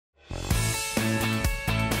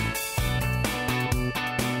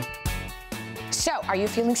So, are you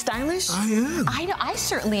feeling stylish? I am. I know, I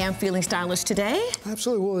certainly am feeling stylish today.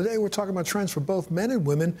 Absolutely. Well, today we're talking about trends for both men and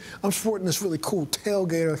women. I'm sporting this really cool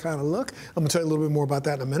tailgater kind of look. I'm going to tell you a little bit more about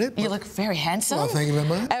that in a minute. You look very handsome. Well, thank you very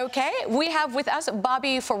much. Okay, we have with us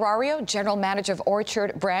Bobby Ferrario, General Manager of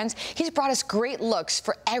Orchard Brands. He's brought us great looks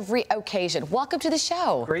for every occasion. Welcome to the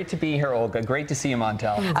show. Great to be here, Olga. Great to see you,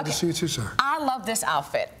 Montel. Good to see you too, sir. I love this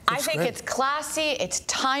outfit. I think great. it's classy, it's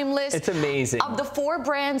timeless. It's amazing. Of the four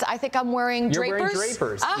brands, I think I'm wearing Drapers. You're wearing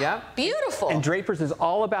Drapers, yeah. Beautiful. And Drapers is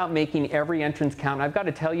all about making every entrance count. I've got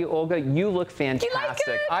to tell you, Olga, you look fantastic. You like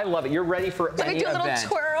it? I love it. You're ready for any do a event. little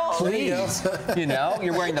twirl? Please. You know,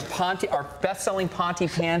 you're wearing the Ponte, our best-selling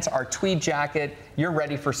Ponte pants, our tweed jacket. You're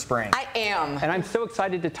ready for spring. I am. And I'm so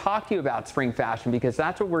excited to talk to you about spring fashion because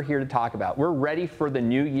that's what we're here to talk about. We're ready for the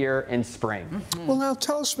new year and spring. Mm-hmm. Well, now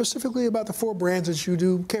tell us specifically about the four brands that you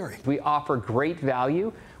do carry. We offer great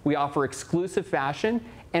value. We offer exclusive fashion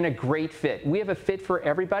and a great fit. We have a fit for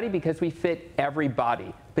everybody because we fit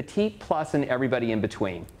everybody, petite, plus, and everybody in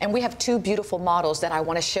between. And we have two beautiful models that I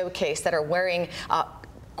want to showcase that are wearing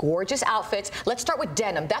gorgeous outfits. Let's start with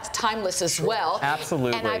denim. That's timeless as well.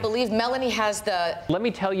 Absolutely. And I believe Melanie has the... Let me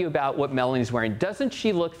tell you about what Melanie's wearing. Doesn't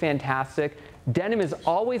she look fantastic? Denim is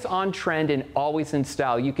always on trend and always in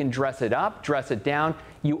style. You can dress it up, dress it down.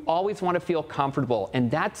 You always want to feel comfortable,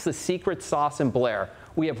 and that's the secret sauce in Blair.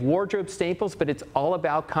 We have wardrobe staples, but it's all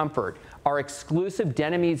about comfort. Our exclusive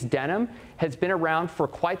Denim denim has been around for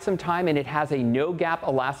quite some time, and it has a no-gap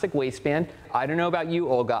elastic waistband. I don't know about you,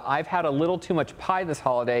 Olga. I've had a little too much pie this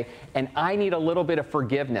holiday, and I need a little bit of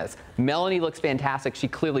forgiveness. Melanie looks fantastic. She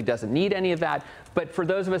clearly doesn't need any of that. But for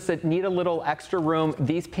those of us that need a little extra room,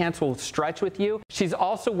 these pants will stretch with you. She's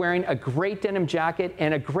also wearing a great denim jacket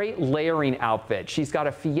and a great layering outfit. She's got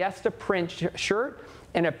a Fiesta print shirt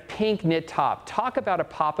and a pink knit top. Talk about a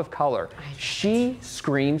pop of color. She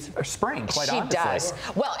screams spring, quite honestly. She does.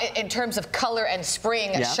 Well, in terms of color and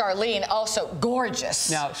spring, yeah. Charlene also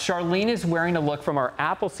gorgeous. Now, Charlene is wearing a look from our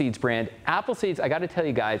Appleseeds brand. Appleseeds, I got to tell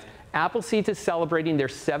you guys, Appleseeds is celebrating their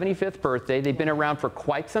 75th birthday. They've been around for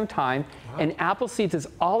quite some time. Wow. And Appleseeds is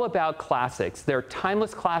all about classics. They're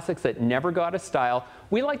timeless classics that never go out of style.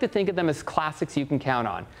 We like to think of them as classics you can count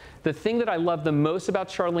on. The thing that I love the most about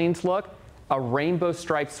Charlene's look, a rainbow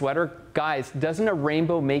striped sweater. Guys, doesn't a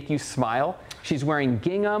rainbow make you smile? She's wearing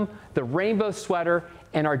gingham, the rainbow sweater,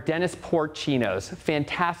 and our Dennis Port chinos.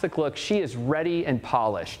 Fantastic look. She is ready and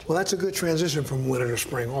polished. Well, that's a good transition from winter to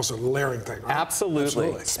spring, also the layering thing, right?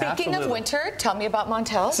 Absolutely. Speaking of winter, tell me about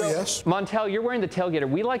Montel. So, yes. Montel, you're wearing the tailgater.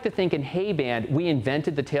 We like to think in Hay Band, we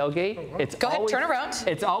invented the tailgate. Oh, wow. Go ahead, turn around.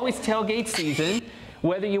 It's always tailgate season.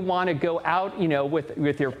 Whether you want to go out, you know,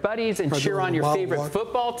 with your buddies and cheer on your favorite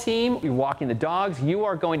football team, you're walking the dogs, you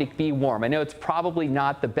are going to be warm. I know it's probably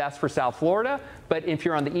not the best for South Florida, but if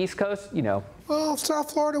you're on the East Coast, you know. Well,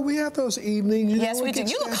 South Florida, we have those evenings. Yes, we do.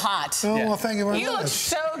 You look hot. Oh, yeah. Well, thank you very much. You look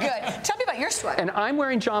so good. Tell me about your sweater. And I'm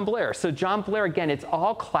wearing John Blair. So John Blair, again, it's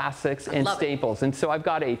all classics and staples. And so I've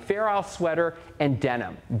got a Ferrario sweater and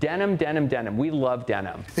denim. Denim, denim, denim. We love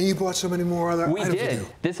denim. And you bought so many more other items. We did.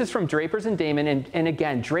 This is from Drapers and Damon. And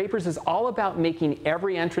again, Drapers is all about making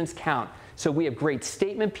every entrance count. So we have great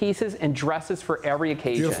statement pieces and dresses for every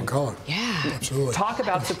occasion. Beautiful color. Yeah. Absolutely. Talk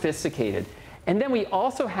about sophisticated. And then we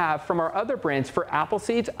also have, from our other brands, for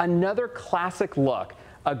Appleseeds, another classic look.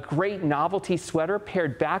 A great novelty sweater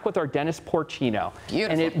paired back with our Dennis Port chino.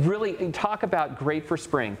 Beautiful. And it really, talk about great for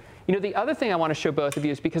spring. You know, the other thing I want to show both of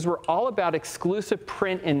you is because we're all about exclusive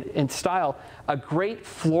print and style, a great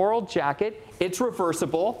floral jacket. It's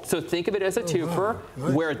reversible, so think of it as a twofer. Wow.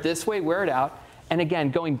 Nice. Wear it this way, wear it out. And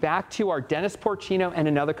again, going back to our Dennis Port chino and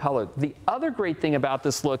another color. The other great thing about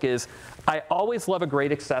this look is I always love a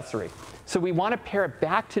great accessory. So we want to pair it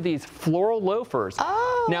back to these floral loafers.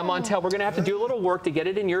 Oh. Now, Montel, we're going to have to do a little work to get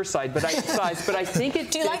it in your size, but I think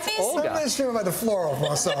it Do you like fits these? Olga. I'm not sure about the floral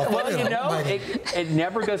myself. Well, you know, it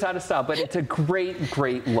never goes out of style, but it's a great,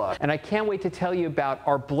 great look. And I can't wait to tell you about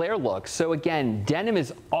our Blair look. So again, denim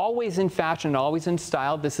is always in fashion, always in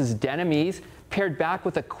style. This is Denim-Ease, paired back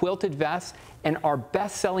with a quilted vest and our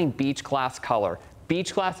best-selling beach glass color.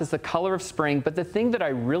 Beach glass is the color of spring, but the thing that I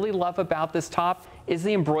really love about this top is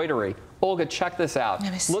the embroidery. Olga, check this out.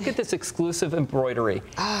 Look at this exclusive embroidery.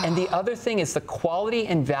 Oh. And the other thing is the quality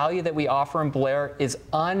and value that we offer in Blair is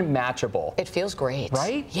unmatchable. It feels great.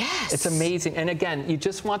 Right? Yes. It's amazing. And again, you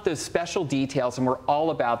just want those special details, and we're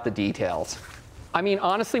all about the details. I mean,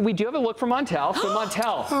 honestly, we do have a look from Montel. So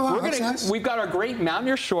Montel, we've got our great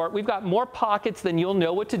mountaineer short. We've got more pockets than you'll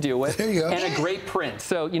know what to do with. There you go. And a great print.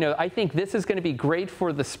 So, you know, I think this is going to be great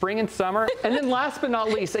for the spring and summer. And then last but not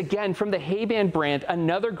least, again, from the Hayband brand,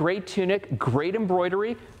 another great tunic, great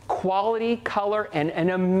embroidery, quality, color, and an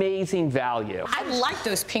amazing value. I like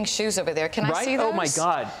those pink shoes over there. Can I see those? Oh my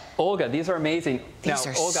God. Olga, these are amazing. These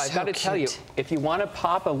now, are Olga, I've got to tell you, cute. if you want to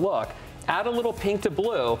pop a look, add a little pink to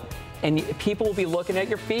blue, and people will be looking at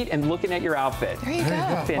your feet and looking at your outfit. There you go.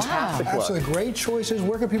 Fantastic Wow. look. Absolutely great choices.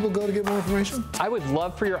 Where can people go to get more information? I would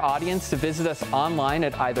love for your audience to visit us online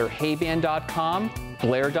at either hayband.com,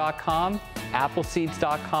 blair.com,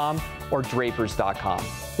 appleseeds.com, or drapers.com.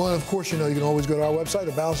 Well, and of course, you know, you can always go to our website,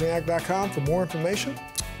 thebalancingact.com, for more information.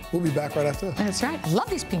 We'll be back right after this. That's right. I love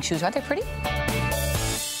these pink shoes. Aren't they pretty?